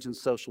engage in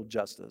social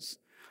justice?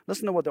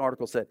 Listen to what the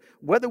article said.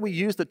 Whether we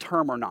use the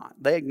term or not,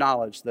 they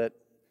acknowledge that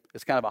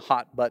it's kind of a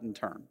hot button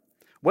term.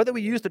 Whether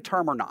we use the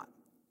term or not,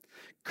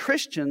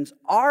 Christians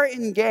are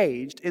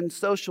engaged in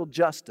social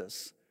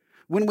justice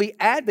when we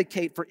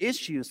advocate for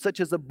issues such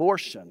as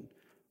abortion,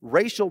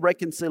 racial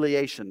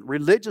reconciliation,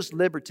 religious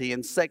liberty,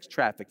 and sex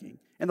trafficking.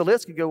 And the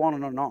list could go on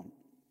and on and on.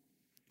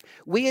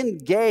 We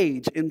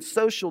engage in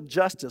social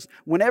justice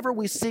whenever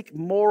we seek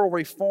moral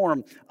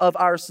reform of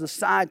our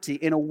society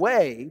in a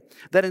way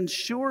that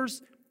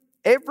ensures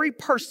every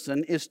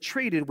person is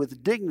treated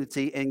with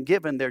dignity and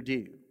given their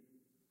due.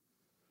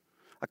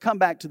 I come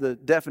back to the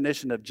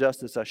definition of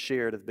justice I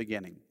shared at the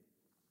beginning.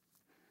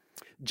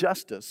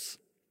 Justice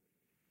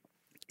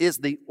is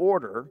the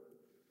order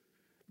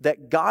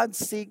that God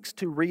seeks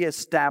to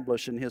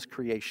reestablish in his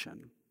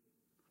creation,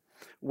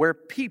 where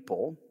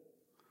people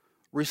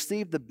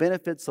receive the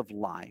benefits of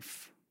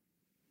life,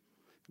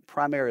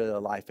 primarily the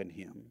life in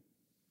him.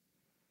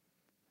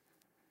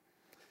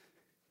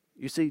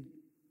 You see,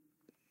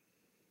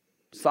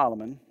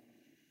 Solomon,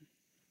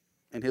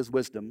 in his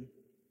wisdom,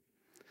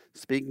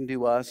 speaking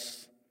to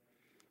us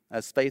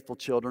as faithful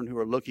children who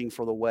are looking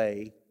for the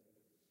way,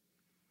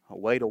 a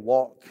way to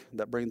walk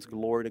that brings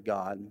glory to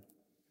God,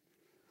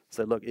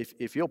 said, look,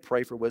 if you'll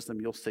pray for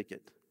wisdom, you'll seek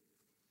it.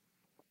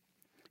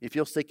 If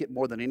you'll seek it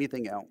more than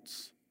anything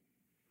else,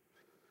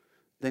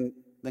 then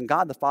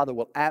God the Father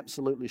will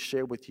absolutely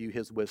share with you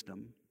his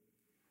wisdom.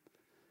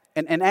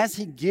 And as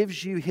he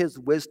gives you his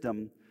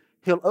wisdom,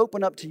 he'll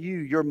open up to you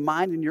your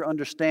mind and your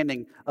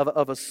understanding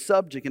of a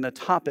subject and a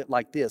topic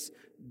like this,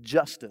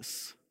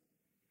 justice.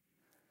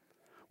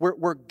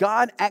 Where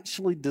God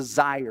actually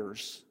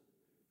desires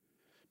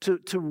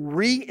to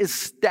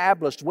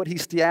reestablish what he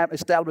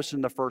established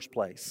in the first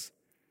place.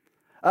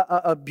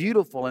 A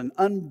beautiful and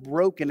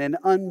unbroken and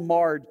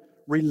unmarred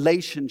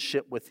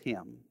relationship with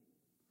him.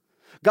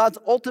 God's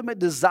ultimate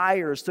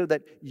desire is so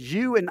that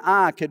you and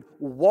I could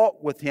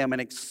walk with him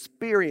and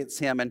experience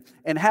him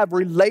and have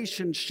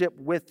relationship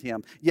with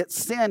him. Yet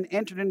sin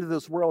entered into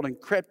this world and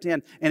crept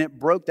in and it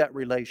broke that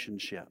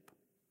relationship.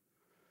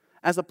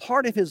 As a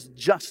part of his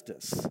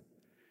justice,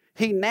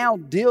 he now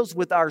deals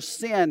with our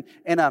sin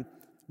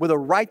with a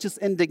righteous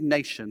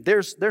indignation.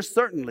 There's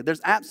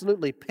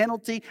absolutely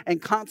penalty and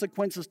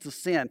consequences to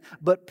sin.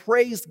 But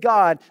praise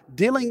God,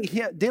 dealing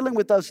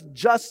with us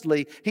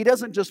justly, he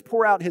doesn't just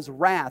pour out his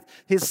wrath.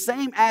 His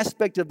same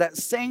aspect of that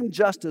same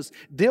justice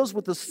deals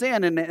with the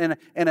sin in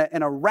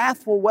a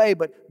wrathful way,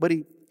 but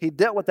he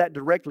dealt with that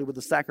directly with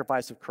the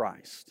sacrifice of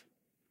Christ.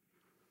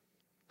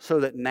 So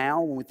that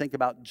now when we think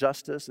about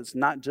justice, it's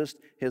not just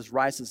his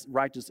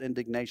righteous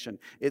indignation.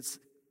 It's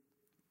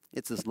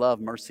his love,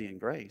 mercy, and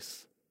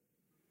grace.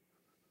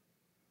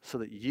 So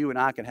that you and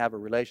I can have a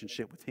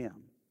relationship with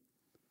him.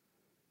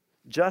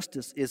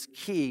 Justice is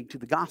key to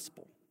the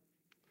gospel.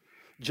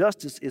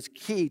 Justice is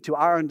key to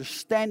our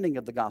understanding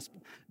of the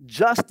gospel.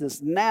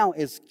 Justice now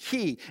is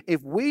key.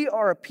 If we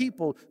are a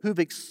people who've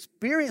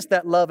experienced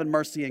that love and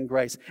mercy and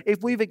grace,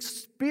 if we've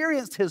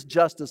experienced his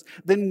justice,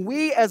 then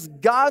we as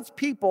God's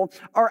people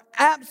are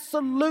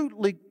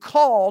absolutely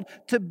called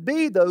to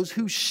be those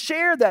who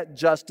share that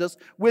justice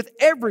with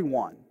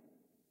everyone.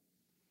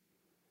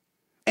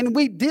 And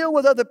we deal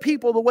with other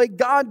people the way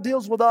God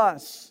deals with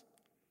us.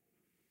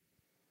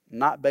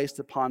 Not based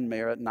upon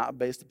merit, not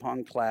based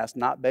upon class,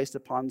 not based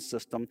upon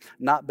system,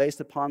 not based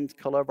upon the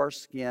color of our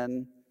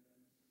skin.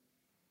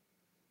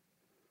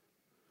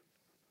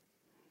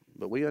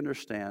 But we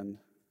understand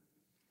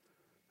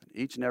that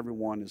each and every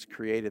one is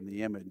created in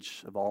the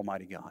image of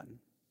Almighty God.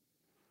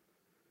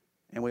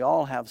 And we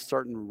all have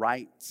certain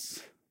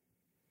rights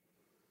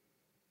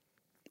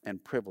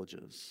and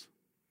privileges.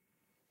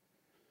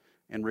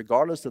 And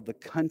regardless of the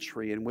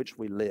country in which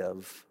we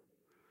live,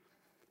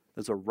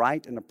 there's a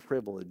right and a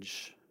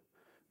privilege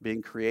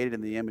being created in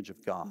the image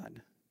of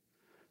God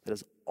that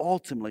is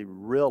ultimately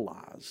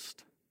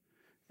realized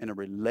in a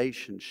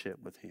relationship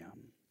with Him.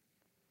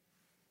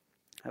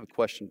 I have a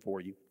question for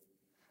you.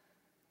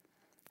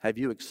 Have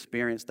you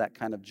experienced that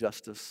kind of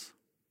justice?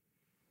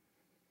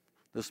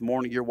 This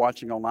morning you're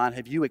watching online.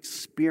 Have you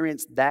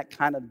experienced that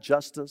kind of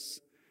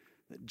justice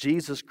that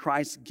Jesus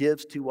Christ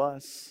gives to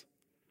us?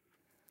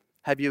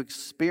 Have you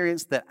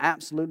experienced that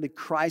absolutely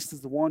Christ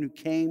is the one who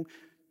came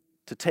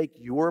to take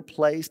your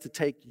place, to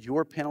take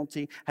your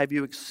penalty? Have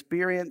you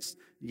experienced,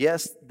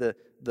 yes,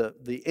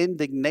 the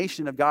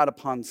indignation of God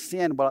upon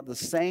sin, but at the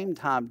same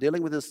time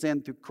dealing with His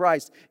sin through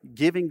Christ,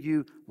 giving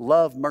you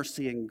love,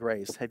 mercy, and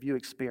grace? Have you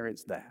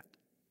experienced that?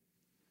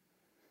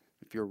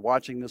 If you're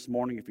watching this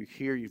morning, if you're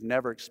here, you've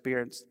never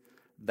experienced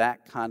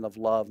that kind of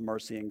love,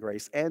 mercy, and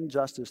grace and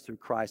justice through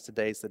Christ,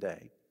 today's the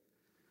day.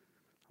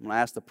 I'm going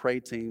to ask the pray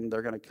team.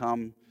 They're going to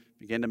come,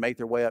 begin to make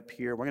their way up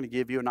here. We're going to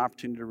give you an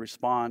opportunity to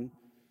respond.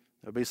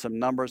 There'll be some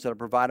numbers that are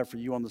provided for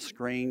you on the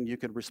screen. You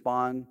could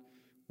respond.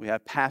 We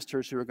have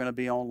pastors who are going to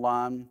be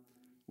online.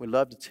 We'd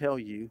love to tell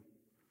you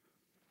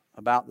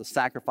about the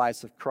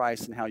sacrifice of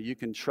Christ and how you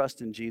can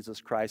trust in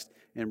Jesus Christ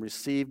and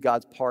receive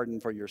God's pardon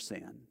for your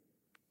sin.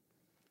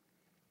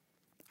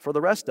 For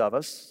the rest of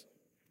us,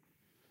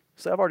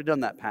 say, I've already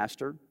done that,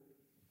 Pastor.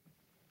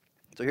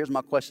 So here's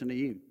my question to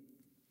you.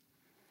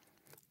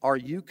 Are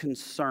you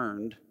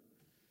concerned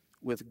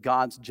with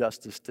God's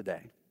justice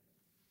today?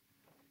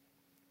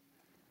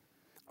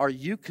 Are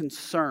you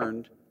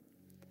concerned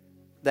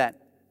that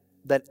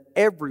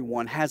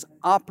everyone has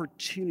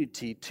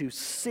opportunity to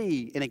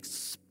see and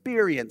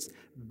experience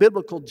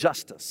biblical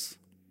justice?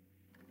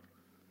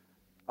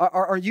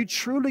 Are you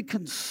truly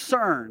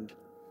concerned?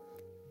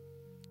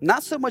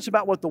 Not so much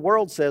about what the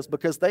world says,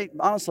 because they've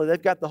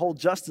got the whole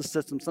justice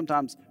system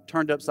sometimes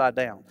turned upside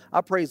down. I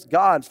praise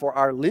God for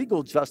our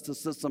legal justice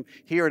system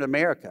here in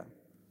America.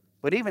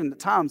 But even at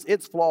times,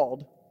 it's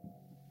flawed.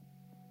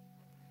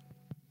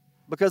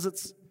 Because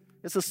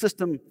it's a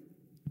system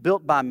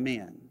built by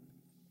men.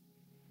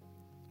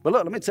 But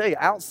look, let me tell you,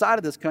 outside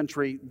of this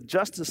country, the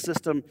justice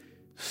system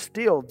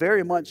still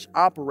very much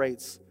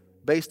operates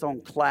based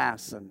on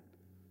class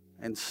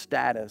and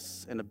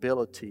status and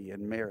ability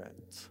and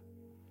merit.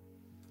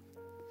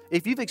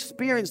 If you've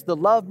experienced the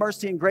love,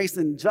 mercy, and grace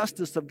and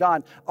justice of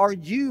God, are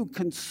you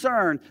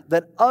concerned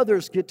that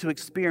others get to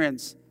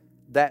experience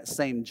that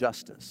same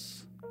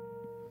justice?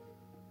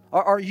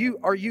 Are you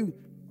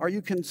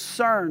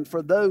concerned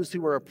for those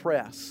who are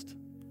oppressed?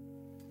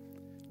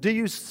 Do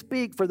you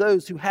speak for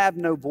those who have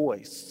no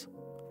voice?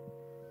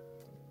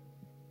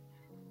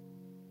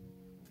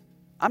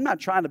 I'm not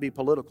trying to be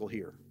political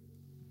here.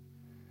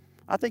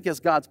 I think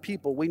as God's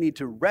people, we need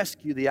to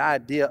rescue the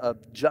idea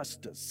of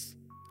justice.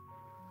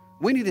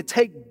 We need to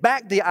take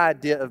back the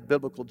idea of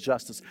biblical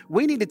justice.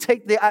 We need to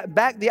take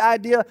back the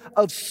idea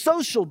of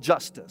social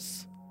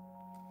justice.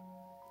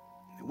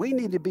 We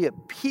need to be a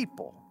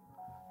people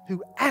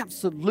who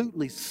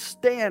absolutely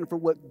stand for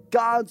what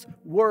God's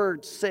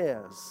Word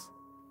says.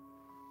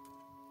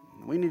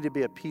 We need to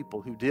be a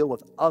people who deal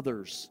with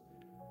others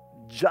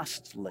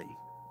justly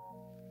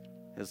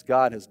as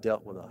God has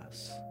dealt with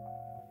us.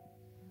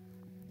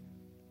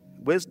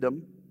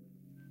 Wisdom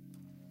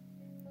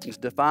is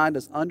defined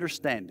as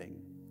understanding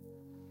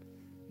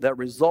that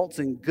results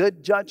in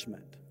good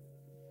judgment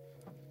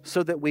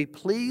so that we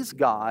please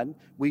God,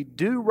 we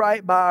do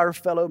right by our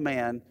fellow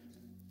man,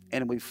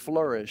 and we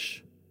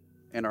flourish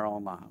in our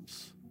own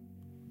lives.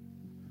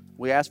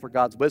 We ask for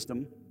God's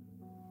wisdom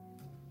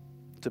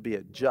to be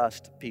a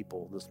just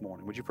people this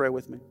morning. Would you pray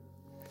with me?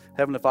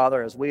 Heavenly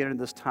Father, as we enter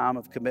this time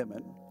of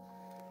commitment,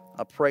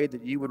 I pray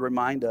that you would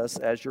remind us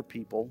as your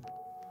people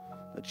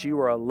that you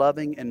are a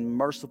loving and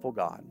merciful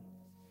God,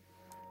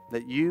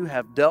 that you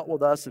have dealt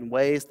with us in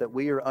ways that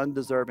we are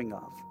undeserving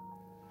of.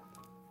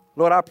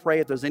 Lord, I pray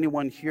if there's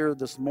anyone here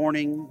this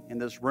morning in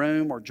this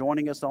room or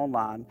joining us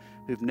online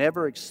who've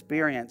never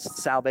experienced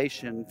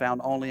salvation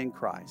found only in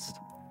Christ,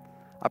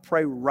 I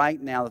pray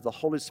right now that the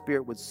Holy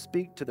Spirit would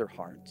speak to their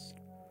hearts,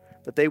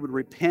 that they would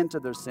repent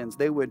of their sins,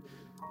 they would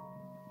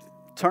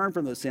turn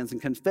from their sins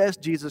and confess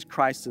Jesus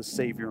Christ as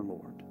Savior and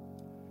Lord,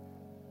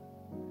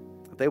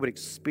 that they would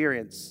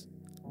experience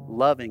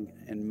loving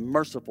and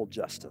merciful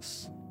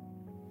justice.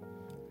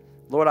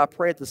 Lord, I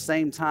pray at the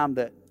same time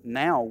that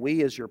now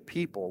we as your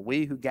people,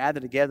 we who gather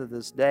together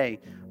this day,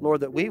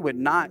 Lord, that we would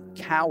not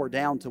cower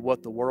down to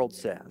what the world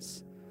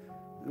says.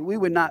 We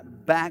would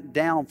not back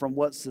down from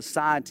what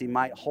society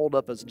might hold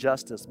up as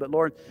justice. But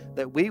Lord,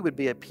 that we would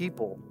be a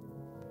people,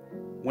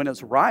 when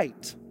it's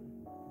right,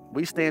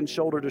 we stand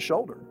shoulder to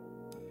shoulder.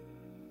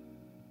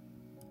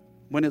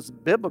 When it's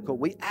biblical,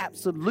 we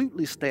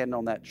absolutely stand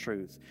on that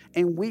truth.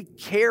 And we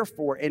care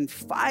for and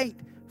fight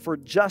for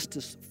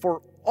justice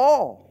for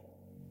all,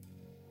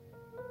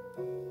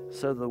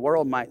 so the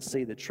world might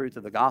see the truth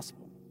of the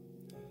gospel.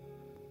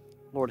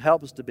 Lord,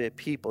 help us to be a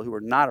people who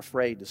are not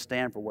afraid to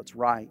stand for what's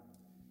right,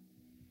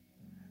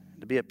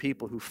 to be a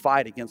people who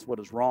fight against what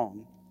is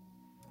wrong,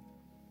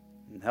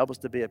 and help us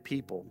to be a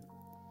people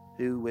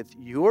who, with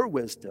your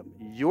wisdom,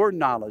 your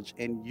knowledge,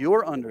 and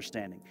your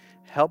understanding,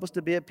 help us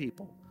to be a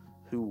people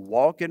who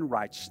walk in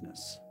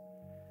righteousness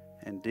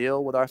and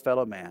deal with our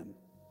fellow man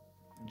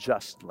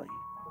justly.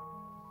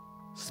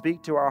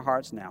 Speak to our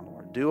hearts now,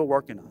 Lord. Do a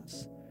work in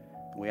us.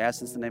 And we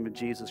ask this in the name of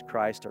Jesus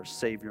Christ, our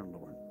Savior and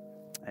Lord.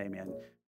 Amen.